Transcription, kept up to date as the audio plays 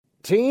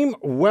team?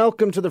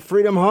 Welcome to the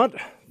Freedom Hut,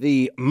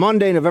 the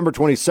Monday, November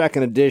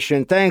 22nd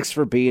edition. Thanks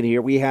for being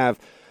here. We have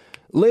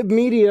Lib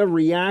Media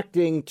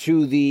reacting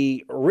to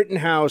the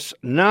Rittenhouse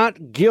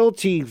not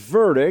guilty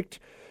verdict.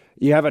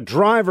 You have a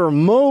driver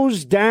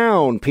mows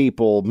down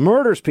people,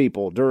 murders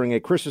people during a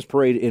Christmas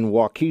parade in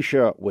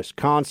Waukesha,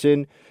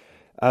 Wisconsin.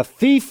 A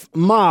thief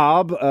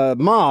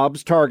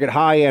mobs target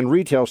high-end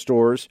retail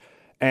stores,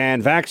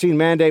 and vaccine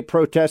mandate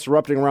protests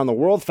erupting around the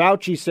world.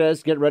 Fauci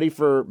says get ready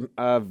for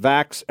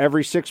vax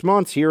every 6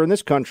 months here in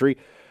this country.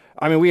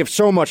 I mean, we have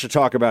so much to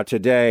talk about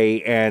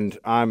today, and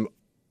I'm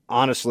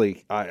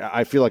honestly,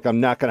 I feel like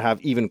I'm not going to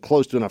have even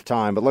close to enough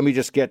time. But let me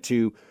just get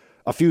to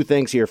a few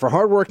things here. For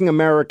hardworking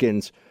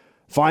Americans,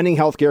 finding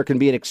healthcare can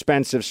be an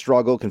expensive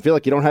struggle, can feel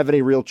like you don't have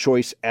any real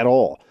choice at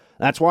all.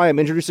 That's why I'm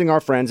introducing our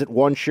friends at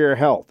OneShare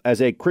Health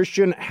as a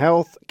Christian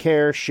health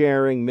care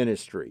sharing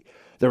ministry.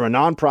 They're a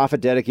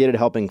nonprofit dedicated to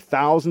helping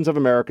thousands of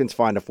Americans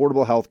find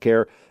affordable health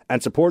care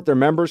and support their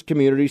members'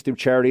 communities through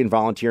charity and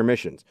volunteer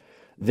missions.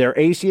 Their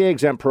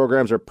ACA-exempt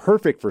programs are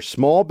perfect for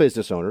small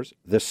business owners,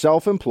 the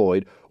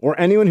self-employed, or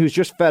anyone who's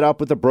just fed up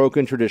with the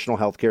broken traditional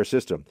healthcare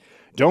system.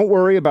 Don't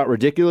worry about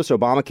ridiculous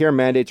Obamacare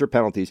mandates or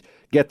penalties.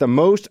 Get the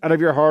most out of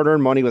your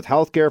hard-earned money with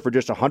healthcare for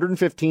just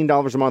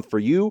 $115 a month for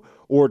you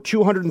or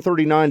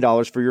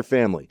 $239 for your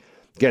family.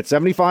 Get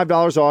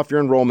 $75 off your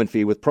enrollment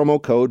fee with promo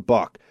code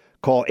BUCK.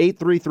 Call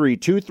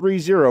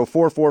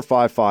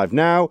 833-230-4455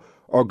 now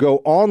or go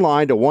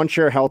online to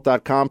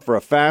onesharehealth.com for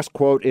a fast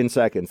quote in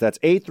seconds. That's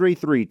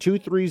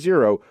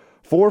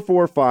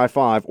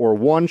 833-230-4455 or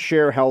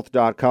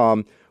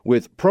onesharehealth.com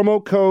with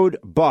promo code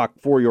BUCK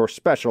for your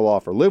special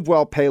offer. Live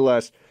well, pay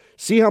less.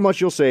 See how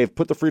much you'll save.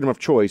 Put the freedom of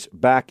choice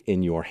back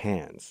in your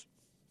hands.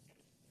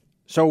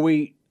 So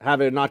we have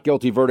a not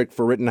guilty verdict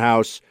for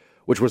Rittenhouse,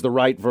 which was the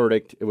right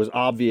verdict. It was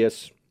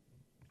obvious.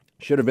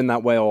 Should have been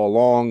that way all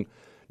along.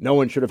 No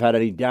one should have had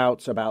any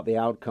doubts about the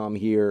outcome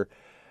here.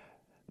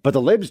 But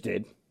the Libs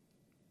did.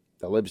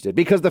 The Libs did.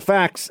 Because the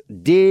facts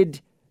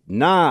did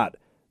not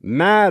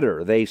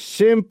matter. They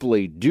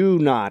simply do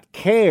not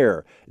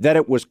care that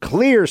it was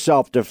clear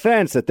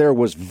self-defense, that there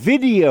was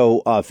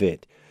video of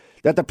it,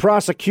 that the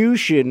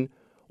prosecution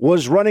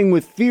was running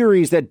with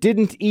theories that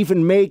didn't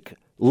even make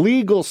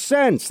legal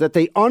sense, that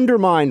they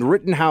undermined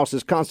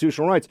Rittenhouse's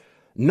constitutional rights.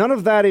 None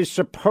of that is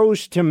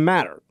supposed to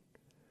matter.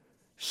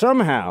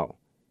 Somehow,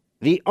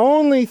 the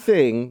only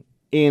thing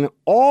in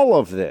all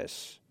of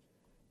this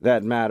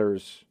that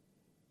matters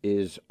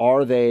is,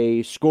 are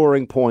they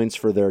scoring points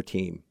for their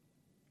team?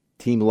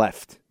 Team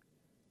left,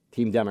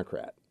 Team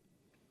Democrat.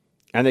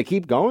 And they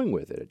keep going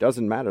with it. It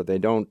doesn't matter. They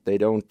don't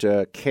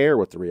care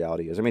what the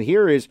reality is. I mean,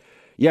 here is,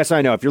 yes,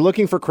 I know, if you're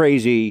looking for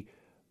crazy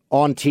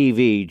on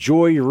TV,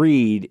 Joy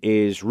Reid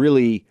is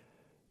really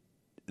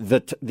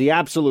the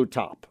absolute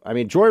top. I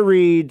mean, Joy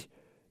Reid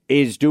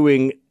is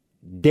doing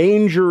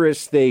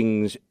dangerous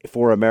things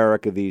for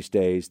America these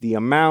days. The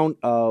amount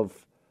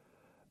of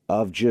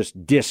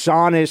just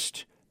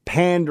dishonest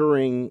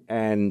pandering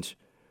and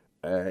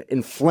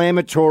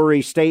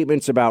inflammatory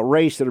statements about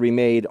race that are being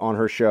made on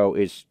her show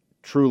is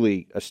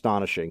truly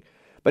astonishing.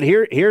 But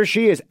here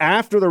she is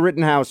after the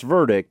Rittenhouse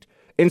verdict.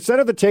 Instead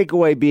of the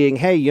takeaway being,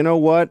 hey, you know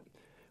what?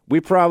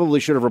 We probably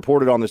should have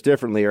reported on this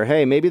differently. Or,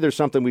 hey, maybe there's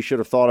something we should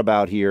have thought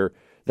about here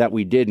that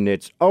we didn't.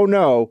 It's, oh,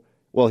 no.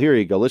 Well, here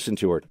you go. Listen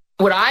to her.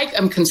 What I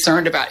am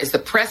concerned about is the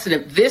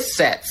precedent this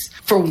sets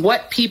for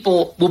what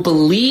people will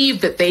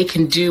believe that they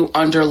can do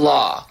under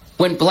law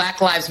when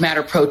Black Lives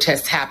Matter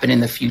protests happen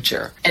in the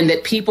future, and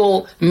that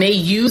people may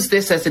use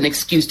this as an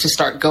excuse to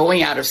start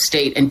going out of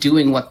state and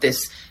doing what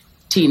this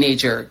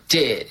teenager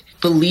did,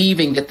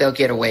 believing that they'll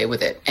get away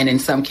with it, and in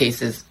some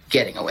cases,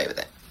 getting away with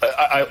it.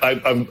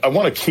 I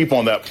want to keep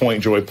on that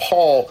point, Joy.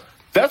 Paul,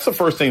 that's the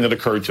first thing that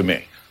occurred to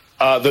me.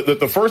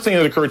 The first thing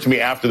that occurred to me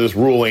after this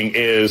ruling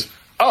is,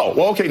 oh,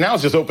 well, okay, now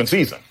it's just open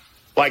season.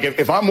 Like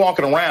if I'm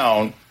walking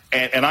around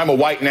and I'm a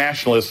white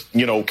nationalist,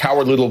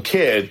 coward little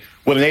kid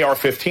with an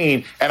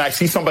AR-15, and I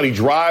see somebody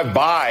drive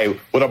by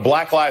with a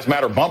Black Lives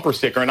Matter bumper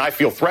sticker and I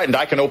feel threatened,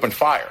 I can open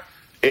fire.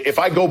 If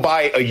I go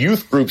by a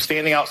youth group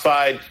standing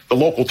outside the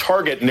local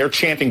Target and they're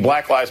chanting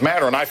Black Lives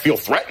Matter and I feel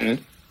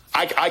threatened,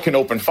 I can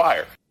open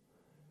fire.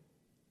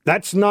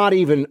 That's not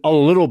even a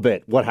little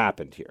bit what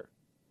happened here.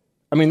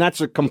 I mean,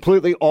 that's a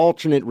completely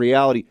alternate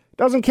reality.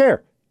 Doesn't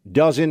care.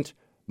 Doesn't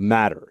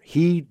matter.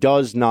 He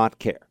does not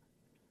care.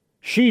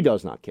 She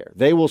does not care.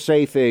 They will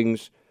say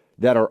things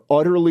that are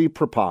utterly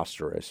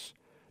preposterous.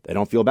 They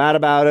don't feel bad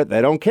about it.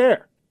 They don't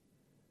care.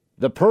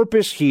 The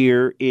purpose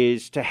here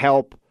is to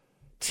help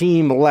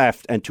Team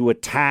Left and to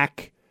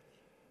attack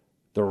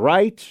the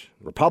right,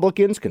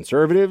 Republicans,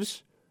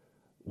 conservatives,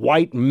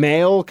 white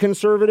male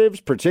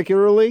conservatives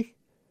particularly.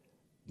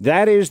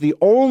 That is the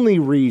only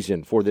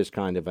reason for this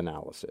kind of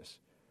analysis.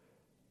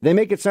 They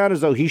make it sound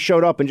as though he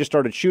showed up and just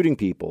started shooting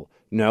people.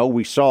 No,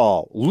 we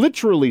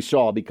literally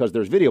saw, because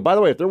there's video. By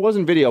the way, if there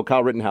wasn't video,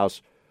 Kyle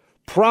Rittenhouse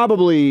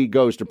probably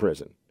goes to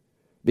prison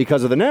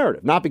because of the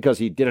narrative, not because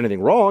he did anything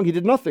wrong. He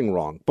did nothing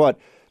wrong. But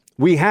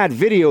we had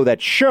video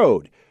that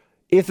showed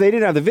if they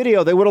didn't have the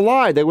video, they would have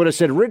lied. They would have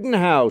said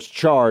Rittenhouse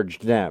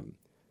charged them.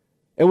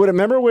 And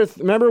remember with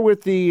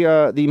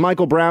the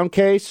Michael Brown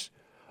case?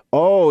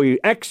 Oh, he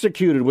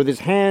executed with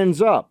his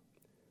hands up.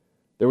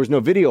 There was no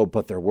video,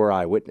 but there were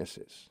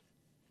eyewitnesses.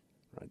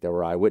 Right? There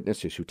were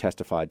eyewitnesses who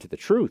testified to the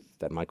truth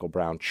that Michael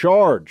Brown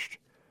charged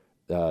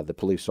the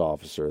police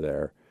officer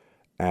there.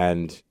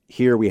 And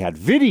here we had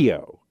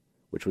video,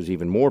 which was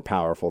even more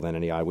powerful than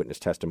any eyewitness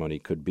testimony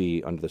could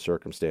be under the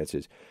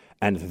circumstances.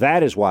 And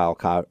that is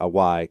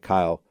why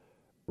Kyle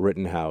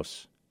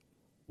Rittenhouse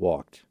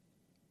walked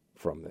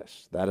from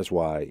this. That is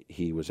why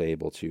he was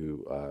able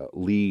to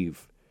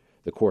leave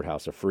the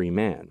courthouse a free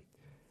man.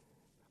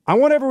 I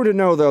want everyone to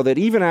know, though, that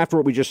even after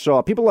what we just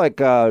saw, people like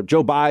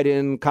Joe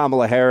Biden,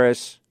 Kamala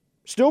Harris,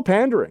 still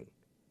pandering.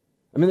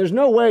 I mean, there's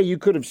no way you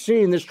could have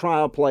seen this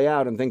trial play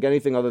out and think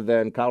anything other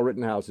than Kyle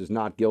Rittenhouse is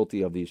not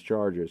guilty of these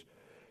charges.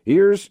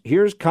 Here's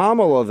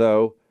Kamala,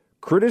 though,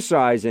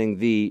 criticizing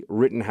the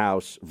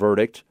Rittenhouse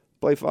verdict.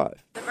 Play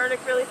 5. The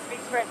verdict really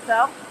speaks for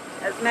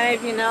itself. As many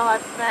of you know,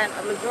 I've spent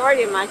a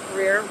majority of my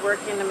career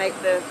working to make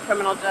the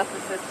criminal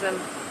justice system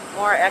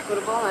more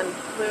equitable, and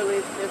clearly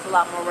there's a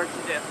lot more work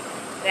to do.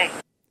 Thanks.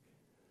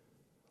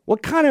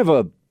 What kind of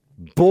a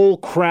bull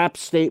crap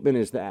statement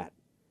is that?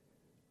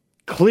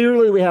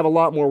 Clearly we have a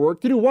lot more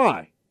work to do.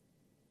 Why?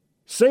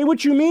 Say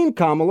what you mean,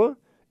 Kamala.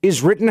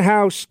 Is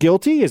Rittenhouse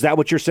guilty? Is that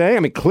what you're saying? I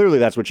mean, clearly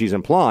that's what she's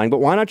implying, but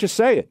why not just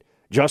say it?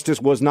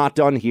 Justice was not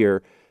done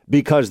here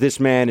because this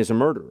man is a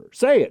murderer.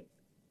 Say it.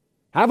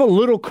 Have a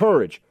little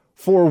courage.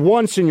 For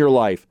once in your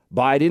life,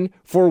 Biden,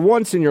 for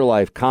once in your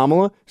life,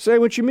 Kamala, say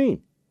what you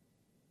mean.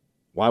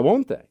 Why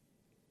won't they?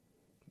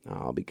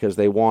 Oh, because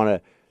they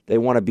want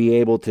to be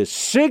able to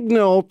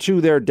signal to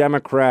their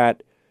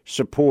Democrat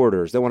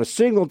supporters. They want to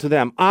signal to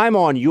them, I'm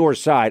on your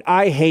side.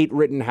 I hate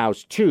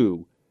Rittenhouse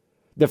too.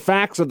 The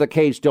facts of the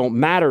case don't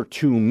matter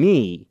to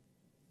me.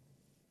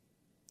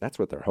 That's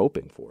what they're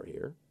hoping for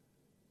here.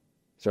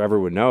 So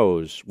everyone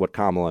knows what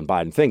Kamala and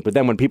Biden think. But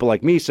then when people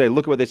like me say,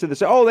 look at what they said, they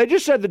say, oh, they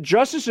just said the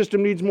justice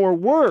system needs more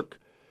work.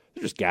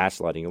 They're just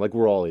gaslighting you like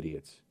we're all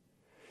idiots.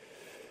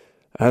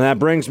 And that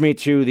brings me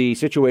to the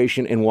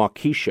situation in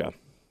Waukesha,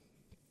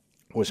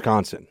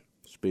 Wisconsin.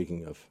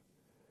 Speaking of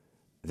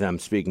them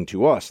speaking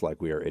to us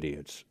like we are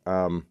idiots.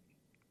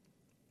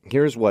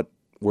 Here's what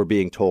we're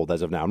being told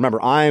as of now.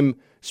 Remember, I'm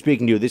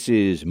speaking to you. This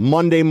is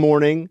Monday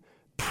morning,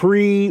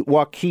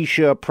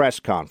 pre-Waukesha press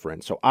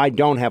conference. So I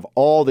don't have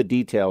all the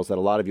details that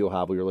a lot of you will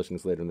have when you're listening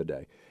to this later in the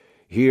day.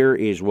 Here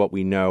is what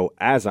we know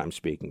as I'm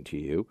speaking to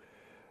you.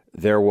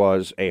 There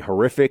was a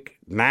horrific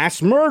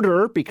mass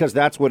murder, because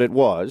that's what it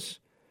was.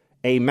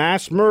 A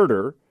mass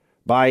murder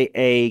by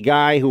a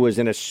guy who was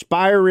an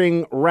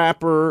aspiring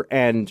rapper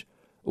and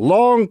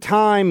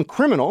long-time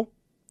criminal,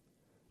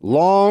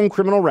 long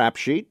criminal rap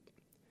sheet,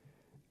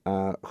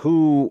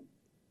 who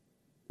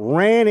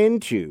ran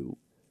into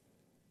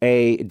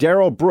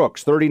Darrell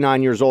Brooks,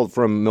 39 years old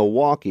from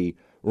Milwaukee,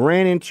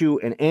 ran into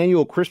an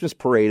annual Christmas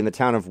parade in the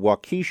town of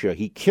Waukesha.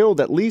 He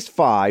killed at least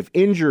 5,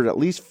 injured at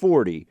least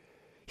 40.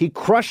 He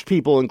crushed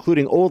people,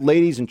 including old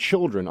ladies and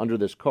children, under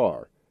this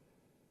car.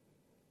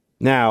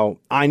 Now,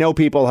 I know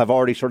people have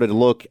already started to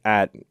look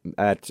at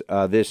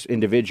this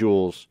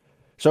individual's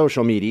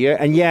social media,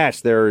 and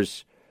yes,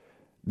 there's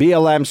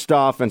BLM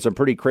stuff and some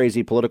pretty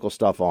crazy political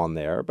stuff on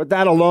there, but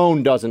that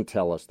alone doesn't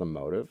tell us the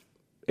motive.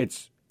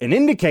 It's an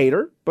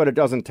indicator, but it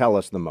doesn't tell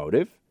us the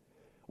motive.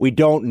 We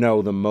don't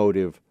know the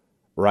motive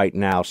right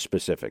now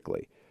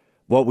specifically.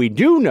 What we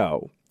do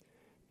know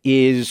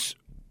is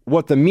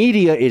what the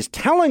media is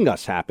telling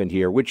us happened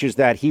here, which is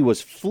that he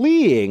was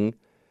fleeing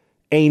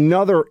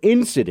another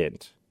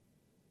incident.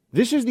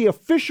 This is the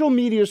official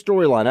media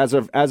storyline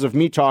as of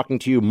me talking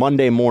to you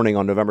Monday morning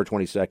on November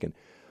 22nd.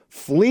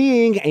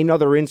 Fleeing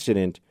another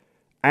incident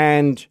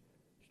and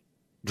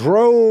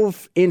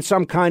drove in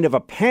some kind of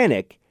a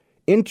panic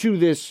into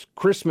this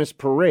Christmas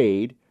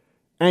parade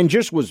and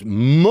just was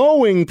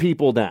mowing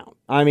people down.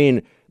 I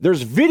mean,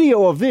 there's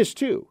video of this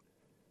too.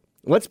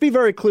 Let's be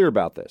very clear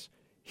about this.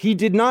 He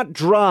did not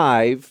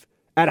drive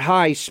at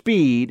high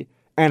speed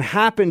and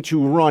happen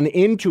to run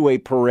into a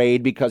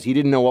parade because he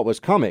didn't know what was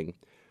coming.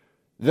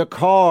 The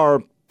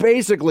car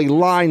basically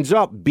lines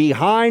up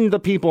behind the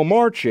people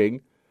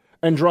marching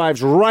and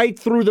drives right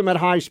through them at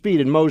high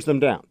speed and mows them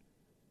down.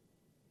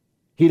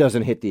 He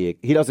doesn't hit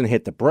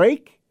the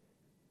brake.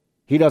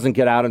 He doesn't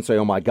get out and say,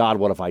 oh my God,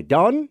 what have I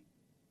done?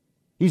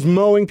 He's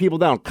mowing people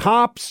down.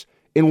 Cops,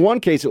 in one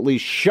case at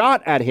least,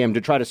 shot at him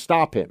to try to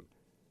stop him.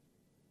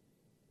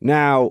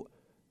 Now,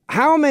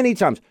 how many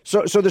times?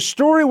 So the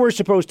story we're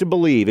supposed to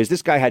believe is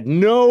this guy had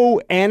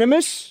no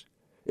animus.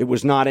 It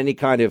was not any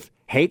kind of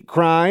hate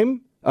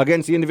crime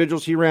against the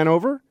individuals he ran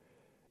over.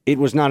 It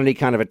was not any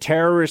kind of a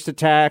terrorist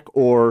attack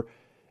or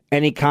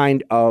any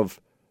kind of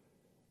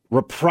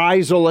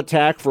reprisal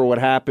attack for what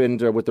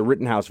happened with the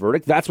Rittenhouse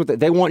verdict. That's what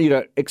they want you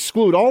to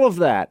exclude all of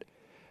that.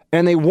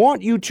 And they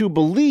want you to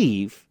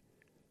believe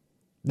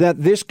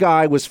that this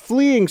guy was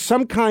fleeing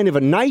some kind of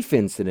a knife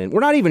incident. We're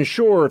not even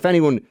sure if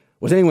anyone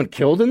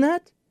killed in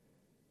that.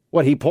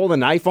 What, he pulled a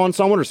knife on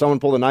someone or someone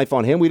pulled a knife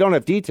on him? We don't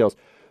have details.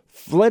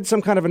 fled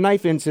some kind of a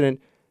knife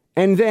incident,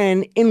 and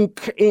then in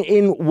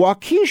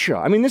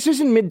Waukesha, I mean, this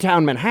isn't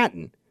Midtown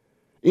Manhattan,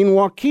 in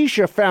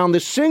Waukesha found the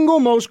single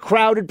most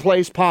crowded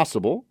place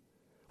possible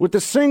with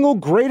the single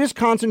greatest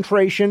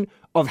concentration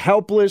of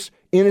helpless,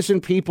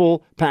 innocent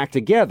people packed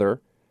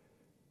together,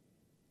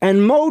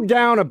 and mowed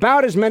down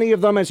about as many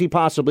of them as he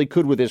possibly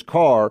could with his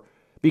car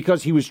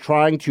because he was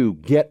trying to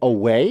get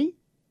away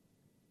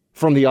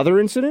from the other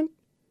incident?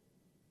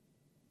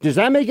 Does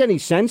that make any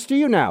sense to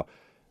you? Now,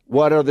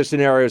 what are the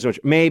scenarios in which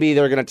maybe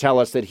they're going to tell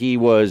us that he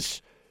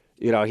was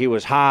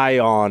high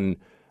on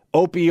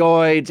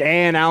opioids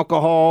and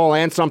alcohol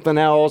and something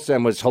else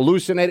and was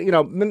hallucinating?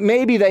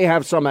 Maybe they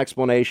have some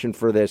explanation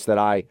for this that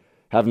I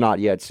have not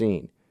yet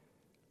seen.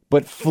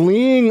 But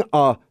fleeing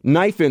a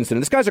knife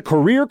incident, this guy's a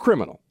career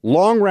criminal,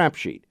 long rap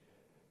sheet.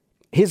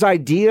 His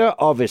idea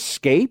of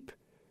escape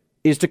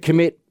is to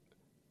commit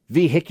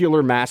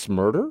vehicular mass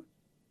murder?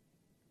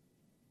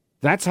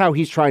 That's how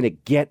he's trying to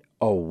get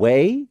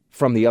away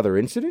from the other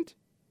incident?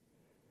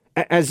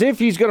 As if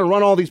he's going to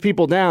run all these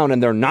people down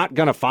and they're not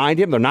going to find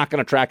him, they're not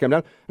going to track him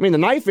down. I mean, the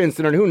knife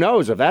incident, who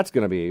knows if that's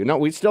going to be,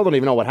 we still don't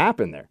even know what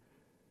happened there.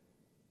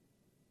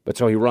 But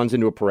so he runs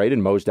into a parade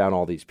and mows down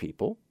all these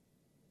people.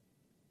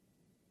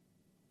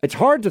 It's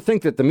hard to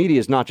think that the media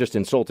is not just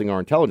insulting our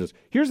intelligence.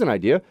 Here's an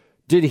idea.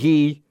 Did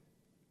he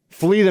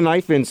flee the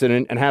knife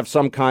incident and have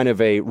some kind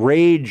of a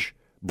rage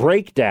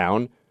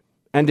breakdown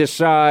and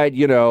decide,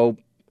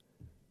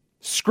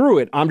 screw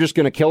it, I'm just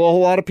going to kill a whole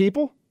lot of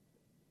people?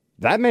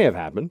 That may have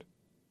happened.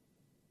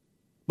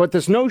 But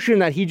this notion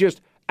that he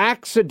just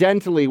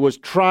accidentally was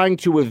trying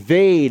to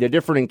evade a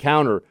different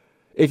encounter,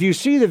 if you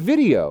see the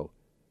video,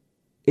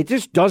 it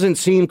just doesn't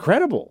seem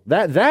credible.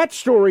 That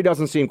story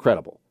doesn't seem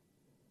credible.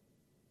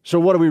 So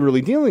what are we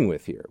really dealing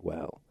with here?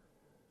 Well,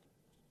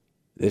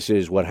 this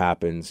is what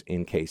happens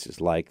in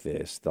cases like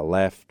this. The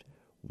left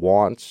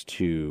wants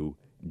to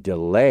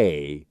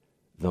delay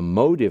the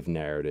motive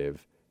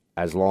narrative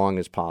as long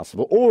as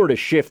possible, or to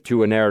shift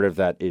to a narrative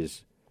that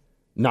is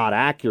not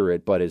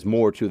accurate, but is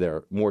more to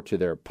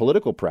their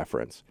political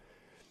preference.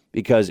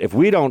 Because if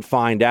we don't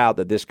find out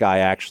that this guy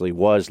actually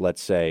was,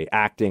 let's say,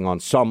 acting on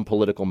some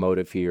political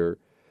motive here,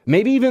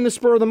 maybe even the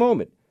spur of the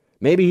moment,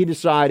 maybe he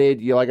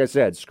decided, like I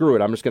said, screw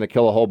it, I'm just going to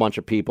kill a whole bunch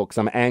of people because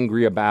I'm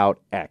angry about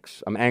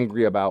X. I'm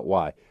angry about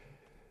Y.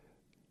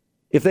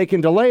 If they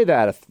can delay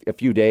that a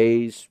few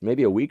days,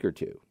 maybe a week or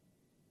two,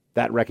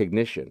 that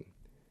recognition,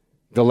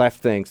 the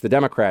left thinks, the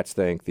Democrats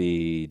think,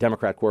 the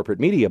Democrat corporate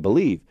media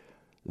believe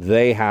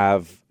they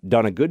have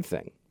done a good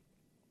thing.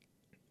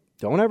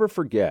 Don't ever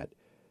forget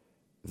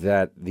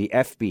that the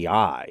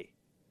FBI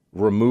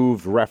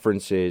removed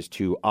references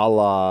to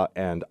Allah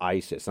and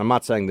ISIS. I'm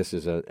not saying this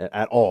is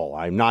at all.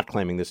 I'm not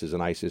claiming this is an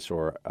ISIS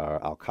or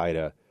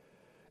Al-Qaeda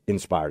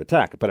inspired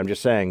attack, but I'm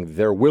just saying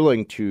they're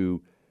willing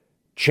to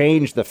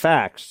change the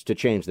facts to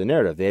change the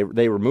narrative.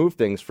 They removed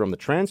things from the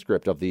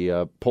transcript of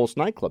the Pulse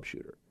nightclub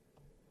shooter.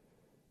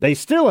 They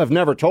still have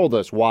never told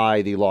us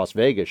why the Las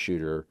Vegas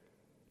shooter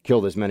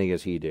killed as many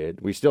as he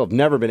did. We still have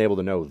never been able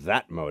to know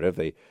that motive.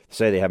 They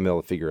say they haven't been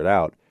able to figure it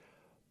out.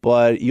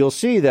 But you'll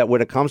see that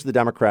when it comes to the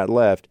Democrat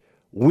left,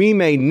 we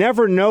may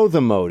never know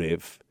the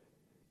motive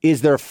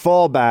is their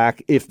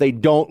fallback if they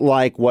don't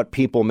like what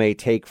people may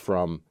take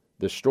from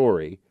the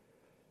story.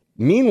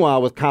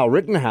 Meanwhile, with Kyle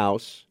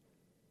Rittenhouse,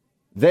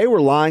 they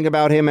were lying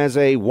about him as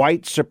a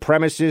white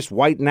supremacist,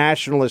 white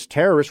nationalist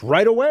terrorist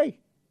right away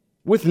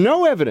with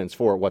no evidence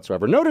for it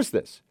whatsoever. Notice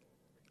this.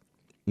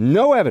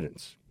 No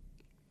evidence.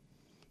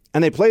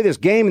 And they play this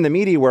game in the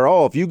media where,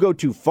 if you go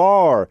too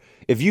far,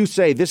 if you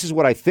say this is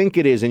what I think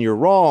it is and you're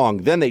wrong,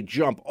 then they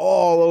jump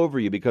all over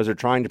you because they're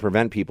trying to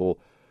prevent people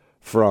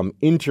from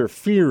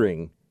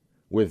interfering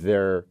with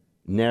their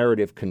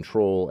narrative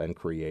control and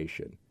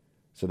creation.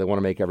 So they want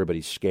to make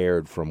everybody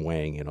scared from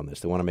weighing in on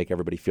this. They want to make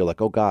everybody feel like,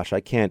 oh gosh,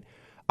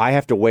 I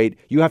have to wait.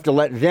 You have to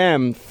let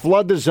them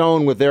flood the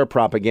zone with their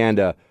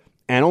propaganda.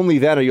 And only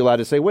then are you allowed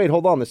to say, wait,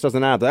 hold on, this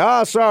doesn't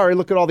happen. Sorry,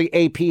 look at all the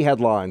AP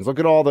headlines. Look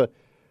at all the...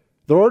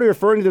 They're already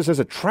referring to this as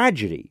a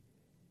tragedy.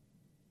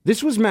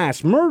 This was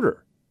mass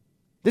murder.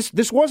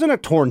 This wasn't a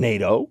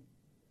tornado.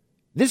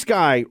 This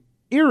guy,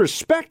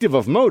 irrespective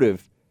of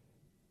motive,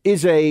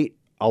 is a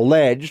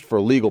alleged,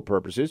 for legal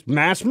purposes,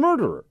 mass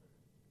murderer.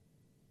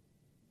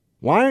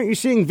 Why aren't you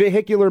seeing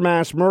vehicular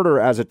mass murder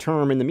as a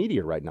term in the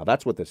media right now?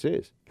 That's what this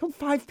is. Killed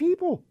 5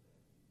 people.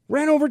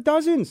 Ran over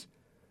dozens.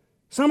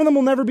 Some of them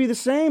will never be the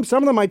same.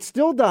 Some of them might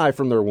still die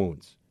from their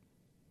wounds.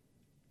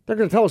 They're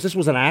going to tell us this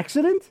was an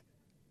accident?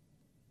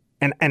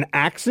 An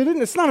accident?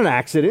 It's not an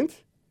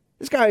accident.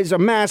 This guy is a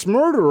mass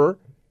murderer,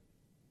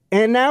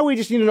 and now we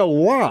just need to know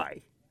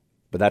why.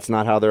 But that's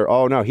not how they're...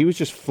 Oh, no, he was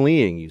just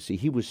fleeing, you see.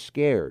 He was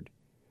scared.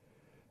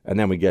 And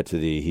then we get to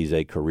he's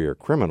a career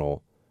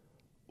criminal.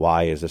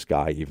 Why is this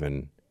guy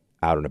even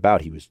out and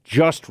about? He was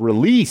just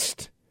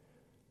released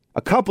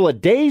a couple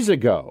of days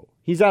ago.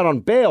 He's out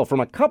on bail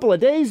from a couple of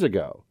days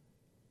ago.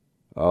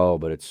 Oh,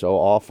 but it's so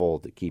awful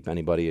to keep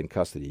anybody in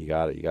custody. You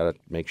got to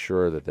make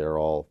sure that they're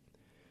all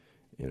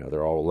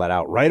They're all let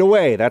out right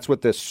away. That's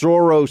what the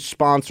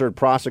Soros-sponsored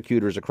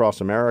prosecutors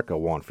across America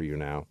want for you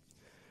now.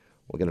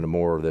 We'll get into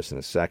more of this in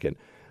a second.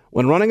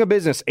 When running a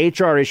business,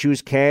 HR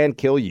issues can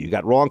kill you. You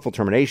got wrongful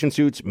termination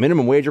suits,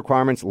 minimum wage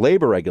requirements,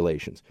 labor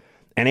regulations.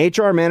 And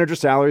HR manager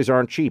salaries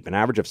aren't cheap, an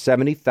average of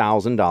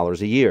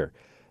 $70,000 a year.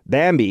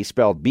 Bambee,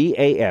 spelled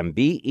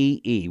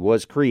B-A-M-B-E-E,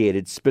 was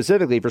created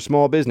specifically for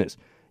small business.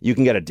 You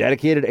can get a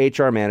dedicated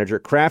HR manager,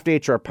 craft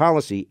HR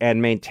policy,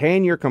 and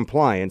maintain your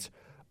compliance,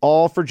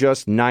 all for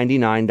just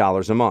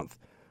 $99 a month.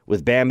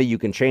 With Bambee, you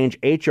can change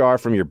HR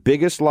from your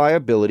biggest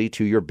liability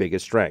to your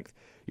biggest strength.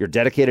 Your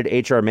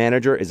dedicated HR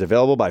manager is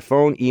available by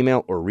phone,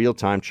 email, or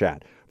real-time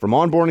chat. From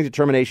onboarding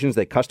determinations,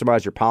 they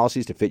customize your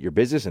policies to fit your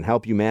business and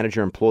help you manage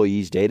your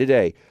employees day to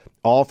day,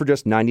 all for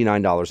just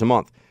 $99 a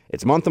month.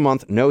 It's month to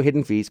month, no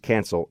hidden fees,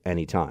 cancel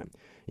anytime.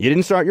 You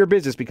didn't start your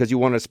business because you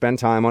wanted to spend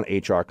time on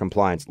HR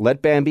compliance.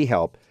 Let Bambee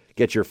help.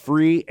 Get your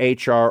free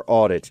HR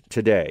audit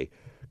today.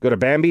 Go to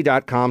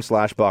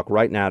Bambee.com/Buck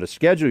right now to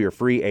schedule your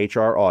free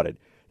HR audit.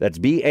 That's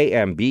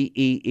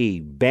B-A-M-B-E-E,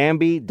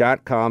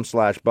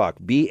 Bambee.com/Buck,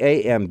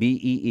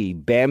 B-A-M-B-E-E,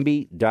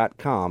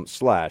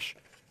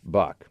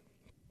 Bambee.com/Buck.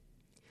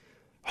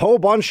 Whole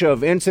bunch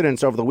of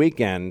incidents over the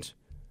weekend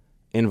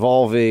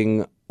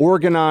involving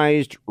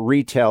organized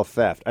retail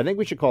theft. I think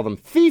we should call them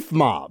thief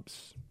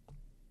mobs.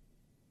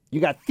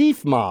 You got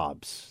thief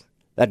mobs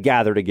that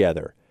gather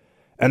together,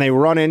 and they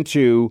run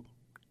into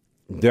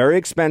very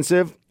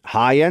expensive,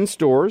 high-end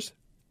stores,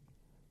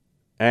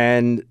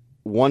 and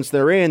once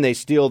they're in, they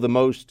steal the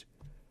most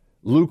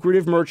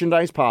lucrative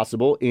merchandise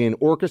possible in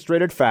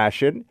orchestrated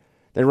fashion.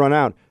 They run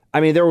out.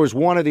 I mean, there was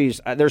one of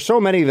these. There's so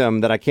many of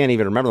them that I can't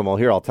even remember them all.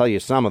 Here, I'll tell you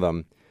some of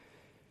them.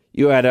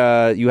 You had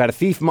a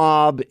thief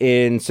mob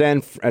in San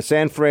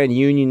Francisco's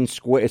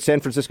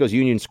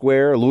Union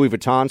Square, a Louis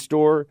Vuitton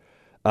store.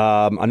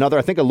 Another,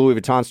 I think, a Louis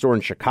Vuitton store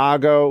in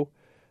Chicago.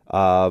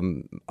 A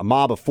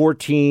mob of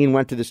 14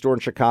 went to the store in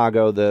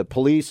Chicago. The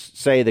police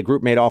say the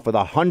group made off with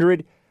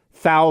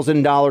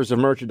 $100,000 of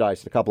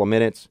merchandise in a couple of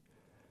minutes.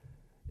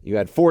 You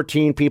had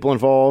 14 people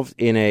involved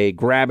in a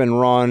grab and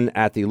run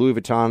at the Louis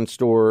Vuitton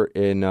store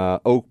in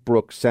Oak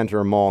Brook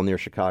Center Mall near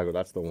Chicago.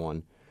 That's the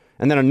one.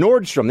 And then a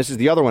Nordstrom. This is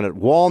the other one at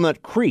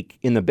Walnut Creek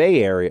in the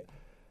Bay Area.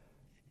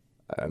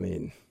 I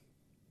mean,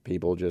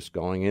 people just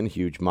going in,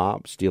 huge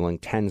mob, stealing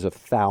tens of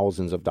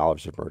thousands of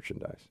dollars of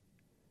merchandise.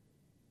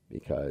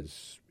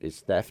 Because is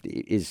theft,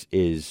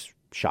 is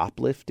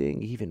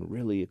shoplifting even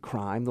really a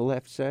crime, the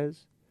left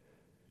says?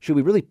 Should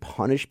we really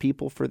punish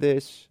people for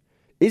this?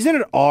 Isn't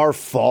it our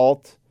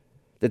fault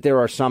that there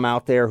are some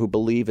out there who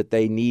believe that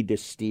they need to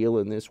steal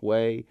in this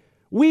way?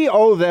 We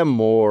owe them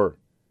more.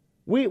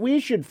 We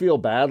should feel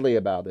badly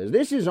about this.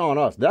 This is on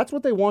us. That's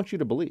what they want you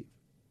to believe.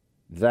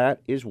 That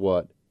is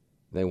what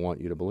they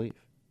want you to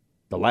believe.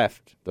 The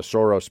left, the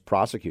Soros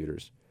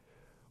prosecutors,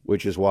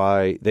 which is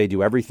why they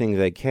do everything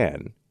they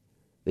can.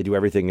 They do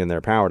everything in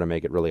their power to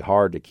make it really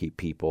hard to keep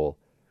people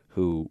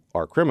who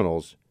are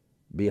criminals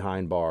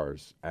behind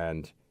bars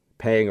and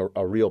paying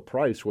a real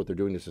price for what they're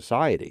doing to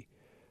society.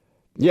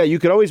 Yeah, you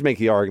could always make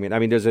the argument. I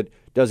mean, does it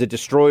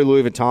destroy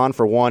Louis Vuitton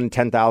for one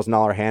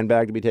 $10,000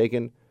 handbag to be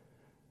taken?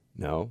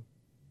 No.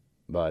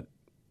 But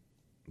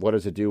what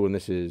does it do when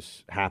this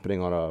is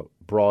happening on a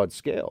broad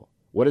scale?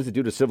 What does it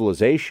do to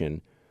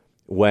civilization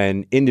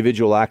when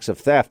individual acts of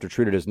theft are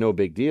treated as no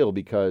big deal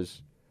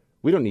because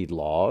we don't need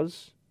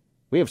laws?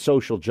 We have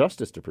social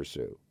justice to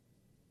pursue.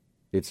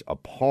 It's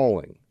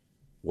appalling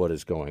what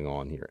is going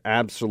on here.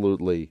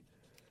 Absolutely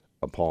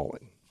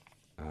appalling.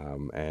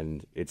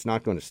 And it's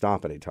not going to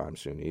stop anytime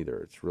soon either.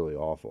 It's really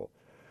awful.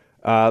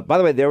 By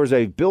the way, there was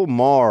a Bill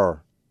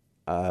Maher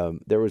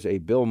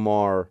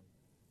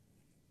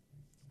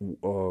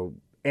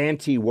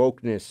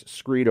anti-wokeness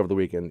screed over the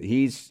weekend.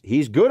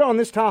 He's good on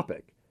this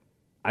topic.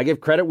 I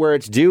give credit where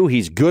it's due.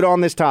 He's good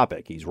on this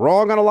topic. He's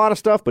wrong on a lot of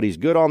stuff, but he's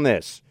good on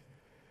this.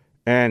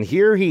 And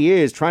here he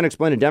is trying to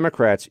explain to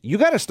Democrats, you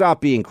got to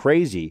stop being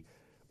crazy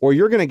or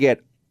you're going to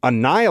get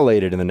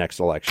annihilated in the next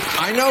election.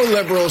 I know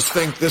liberals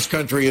think this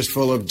country is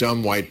full of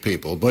dumb white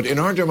people, but in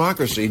our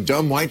democracy,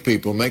 dumb white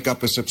people make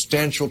up a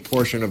substantial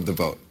portion of the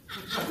vote.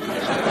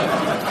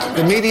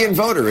 The median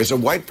voter is a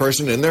white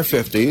person in their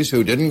 50s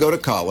who didn't go to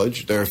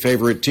college. Their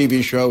favorite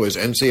TV show is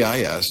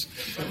NCIS.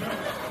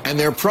 And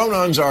their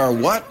pronouns are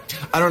what?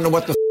 I don't know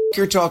what the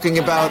you're talking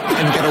about,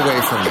 and get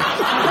away from me.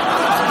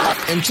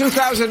 In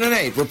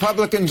 2008,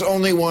 Republicans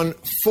only won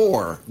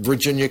 4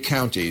 Virginia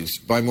counties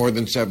by more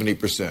than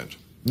 70%.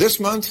 This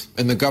month,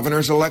 in the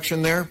governor's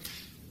election there,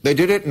 they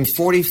did it in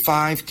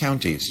 45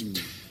 counties.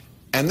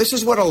 And this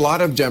is what a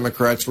lot of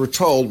Democrats were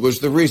told was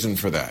the reason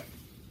for that.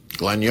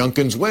 Glenn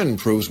Youngkin's win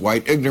proves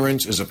white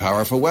ignorance is a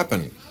powerful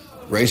weapon.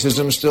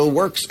 Racism still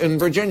works in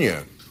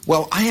Virginia.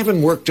 Well, I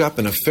haven't worked up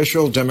an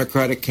official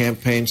Democratic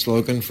campaign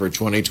slogan for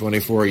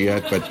 2024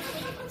 yet, but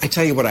I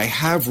tell you what I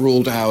have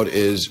ruled out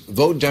is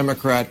vote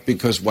Democrat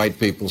because white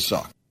people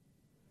suck.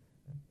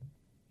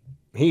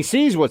 He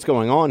sees what's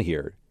going on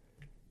here.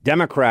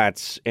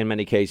 Democrats, in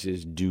many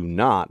cases, do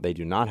not. They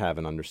do not have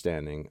an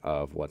understanding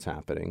of what's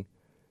happening.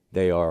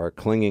 They are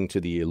clinging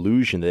to the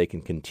illusion that they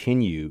can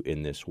continue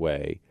in this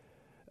way,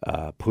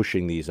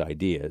 pushing these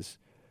ideas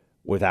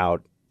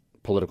without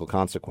political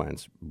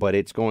consequence, but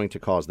it's going to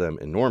cause them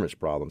enormous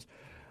problems.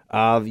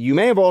 You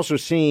may have also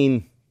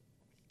seen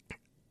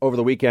over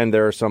the weekend,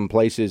 there are some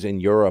places in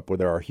Europe where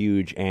there are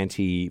huge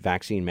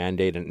anti-vaccine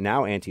mandate and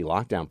now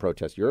anti-lockdown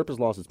protests. Europe has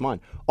lost its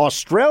mind.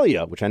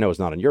 Australia, which I know is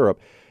not in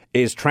Europe,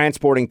 is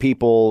transporting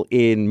people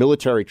in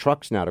military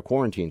trucks now to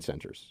quarantine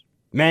centers.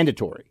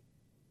 Mandatory.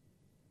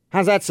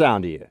 How's that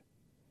sound to you?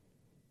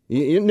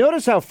 You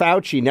notice how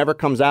Fauci never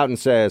comes out and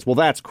says, well,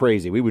 that's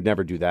crazy. We would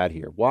never do that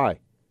here. Why?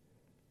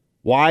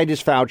 Why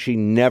does Fauci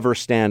never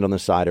stand on the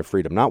side of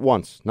freedom? Not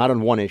once. Not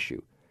on one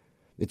issue.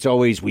 It's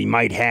always, we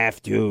might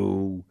have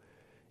to.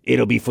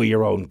 It'll be for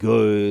your own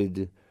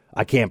good.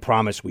 I can't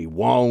promise we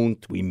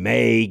won't. We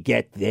may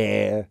get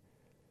there.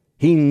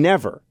 He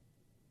never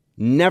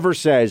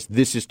says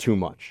this is too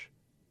much.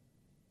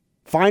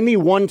 Find me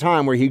one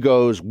time where he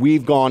goes,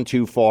 we've gone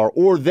too far,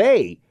 or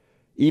they,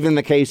 even in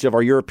the case of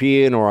our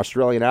European or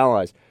Australian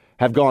allies,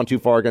 have gone too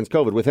far against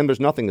COVID. With him, there's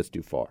nothing that's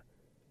too far.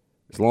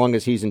 As long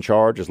as he's in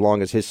charge, as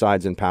long as his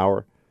side's in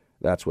power,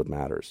 that's what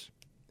matters.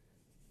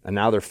 And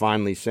now they're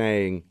finally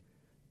saying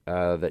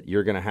that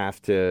you're going to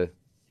have to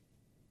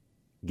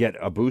get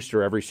a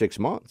booster every 6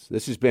 months.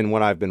 This has been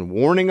what I've been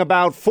warning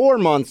about 4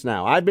 months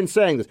now. I've been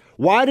saying this.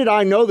 Why did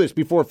I know this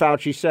before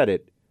Fauci said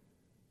it?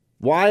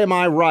 Why am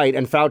I right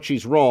and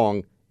Fauci's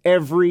wrong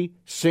every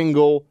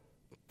single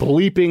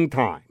bleeping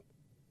time?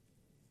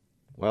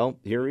 Well,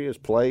 here he is,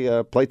 play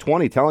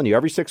 20, telling you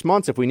every 6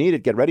 months if we need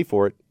it, get ready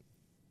for it.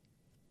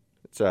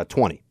 It's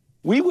 20.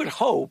 We would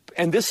hope,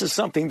 and this is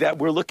something that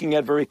we're looking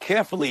at very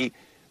carefully,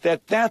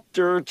 that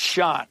third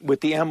shot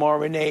with the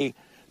mRNA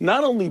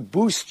not only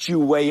boosts you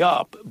way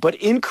up, but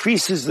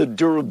increases the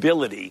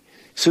durability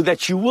so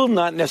that you will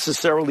not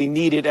necessarily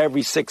need it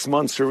every 6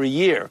 months or a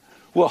year.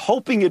 We're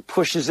hoping it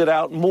pushes it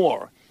out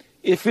more.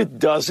 If it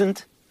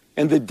doesn't,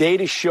 and the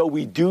data show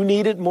we do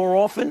need it more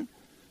often,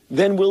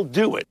 then we'll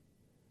do it.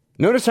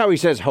 Notice how he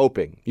says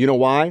hoping. You know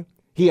why?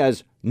 He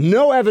has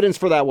no evidence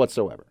for that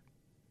whatsoever.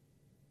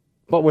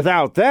 But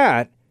without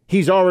that,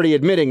 he's already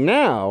admitting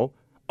now,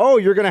 oh,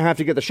 you're going to have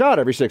to get the shot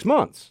every 6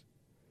 months.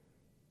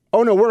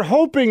 Oh, no, we're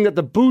hoping that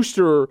the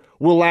booster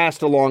will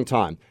last a long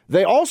time.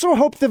 They also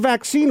hoped the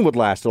vaccine would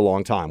last a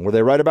long time. Were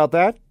they right about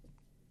that?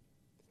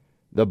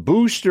 The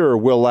booster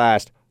will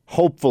last,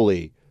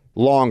 hopefully,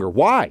 longer.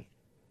 Why?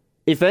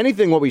 If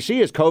anything, what we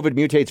see is COVID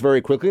mutates very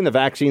quickly and the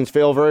vaccines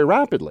fail very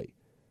rapidly.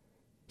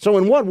 So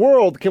in what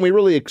world can we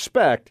really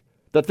expect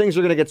that things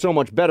are going to get so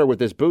much better with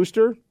this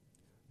booster?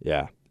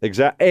 Yeah,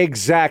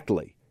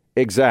 exactly.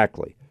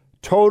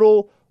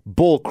 Total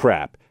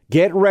bullcrap.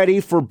 Get ready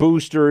for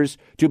boosters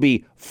to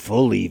be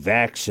fully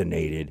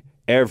vaccinated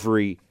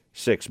every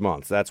 6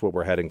 months. That's what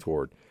we're heading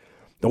toward.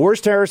 The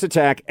worst terrorist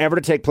attack ever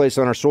to take place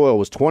on our soil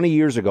was 20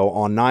 years ago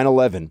on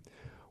 9/11,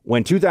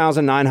 when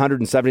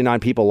 2,979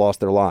 people lost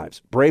their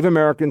lives. Brave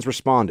Americans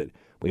responded.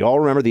 We all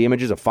remember the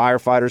images of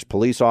firefighters,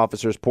 police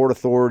officers, Port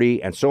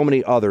Authority, and so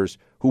many others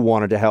who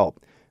wanted to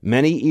help.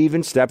 Many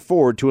even stepped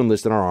forward to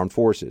enlist in our armed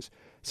forces.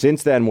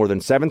 Since then, more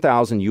than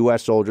 7,000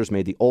 U.S. soldiers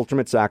made the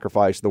ultimate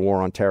sacrifice in the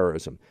war on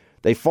terrorism.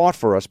 They fought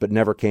for us but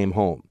never came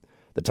home.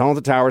 The Tunnel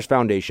to Towers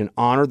Foundation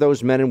honored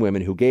those men and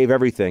women who gave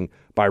everything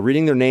by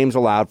reading their names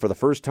aloud for the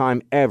first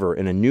time ever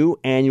in a new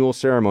annual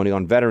ceremony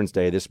on Veterans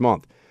Day this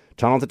month.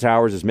 Tunnel to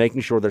Towers is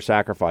making sure their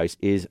sacrifice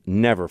is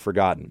never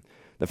forgotten.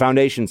 The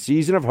foundation's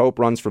Season of Hope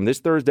runs from this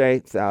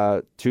Thursday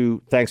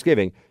to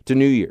Thanksgiving to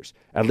New Year's.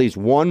 At least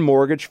one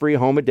mortgage-free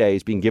home a day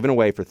is being given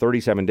away for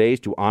 37 days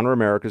to honor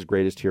America's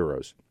greatest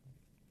heroes.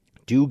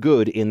 Do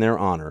good in their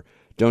honor.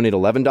 Donate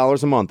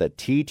 $11 a month at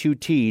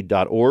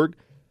t2t.org.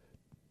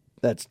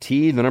 That's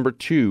T, the number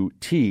 2,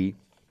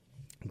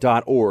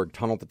 T.org,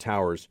 Tunnel to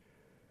Towers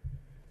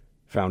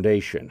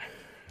Foundation.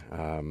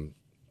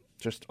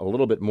 Just a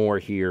little bit more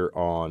here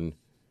on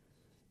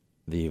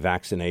the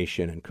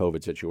vaccination and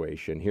COVID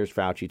situation. Here's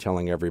Fauci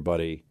telling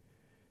everybody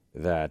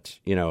that,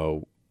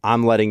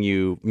 I'm letting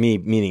you, me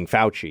meaning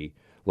Fauci,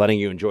 letting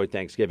you enjoy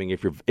Thanksgiving.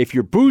 If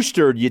you're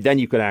boosted, then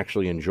you could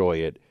actually enjoy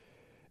it.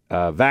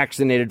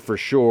 Vaccinated for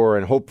sure,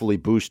 and hopefully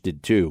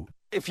boosted too.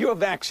 If you're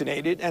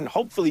vaccinated, and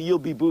hopefully you'll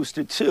be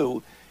boosted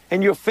too,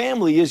 and your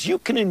family is, you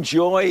can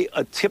enjoy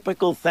a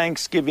typical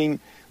Thanksgiving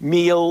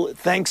meal,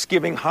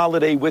 Thanksgiving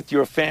holiday with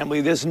your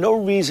family. There's no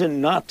reason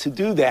not to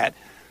do that.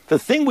 The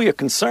thing we are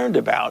concerned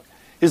about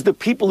is the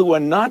people who are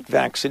not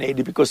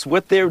vaccinated, because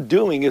what they're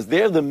doing is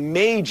they're the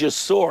major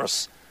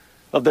source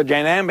of the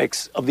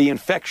dynamics of the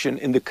infection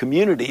in the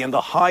community, and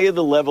the higher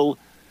the level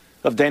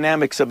of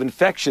dynamics of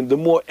infection, the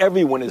more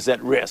everyone is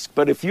at risk.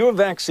 But if you're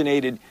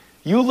vaccinated,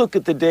 you look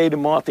at the data,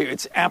 Martha,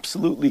 it's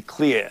absolutely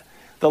clear.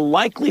 The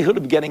likelihood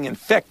of getting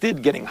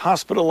infected, getting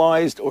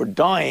hospitalized, or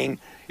dying,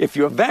 if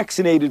you're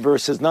vaccinated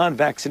versus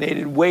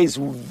non-vaccinated, weighs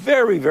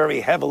very,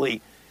 very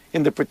heavily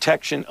in the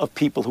protection of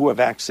people who are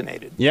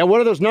vaccinated. Yeah, what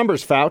are those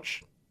numbers,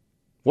 Fauci?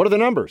 What are the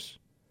numbers?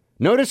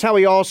 Notice how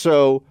he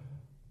also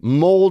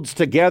molds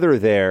together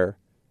there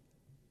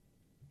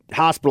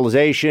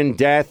hospitalization,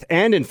 death,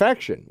 and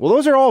infection. Well,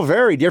 those are all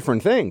very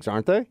different things,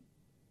 aren't they?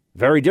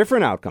 Very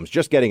different outcomes.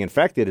 Just getting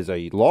infected is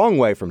a long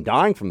way from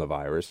dying from the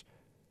virus.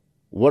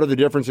 What are the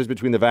differences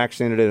between the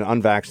vaccinated and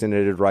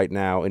unvaccinated right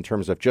now in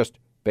terms of just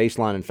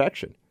baseline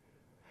infection?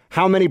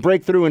 How many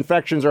breakthrough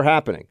infections are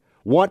happening?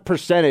 What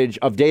percentage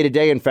of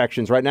day-to-day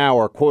infections right now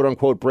are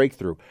quote-unquote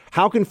breakthrough?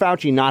 How can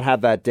Fauci not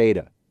have that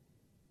data?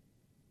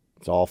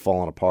 It's all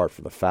falling apart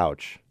for the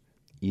Fauci,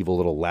 evil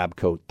little lab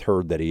coat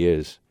turd that he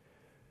is.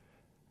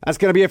 That's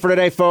going to be it for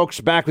today,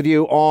 folks. Back with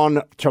you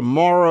on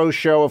tomorrow's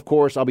show, of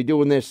course. I'll be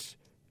doing this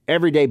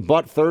every day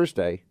but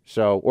Thursday,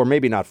 or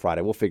maybe not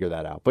Friday. We'll figure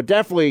that out. But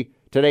definitely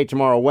today,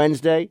 tomorrow,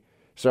 Wednesday.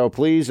 So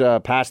please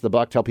pass the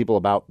buck. Tell people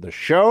about the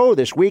show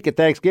this week at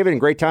Thanksgiving.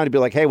 Great time to be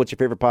like, hey, what's your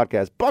favorite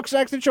podcast? Buck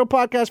Sexton Show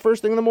podcast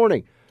first thing in the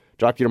morning.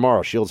 Talk to you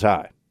tomorrow. Shields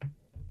high.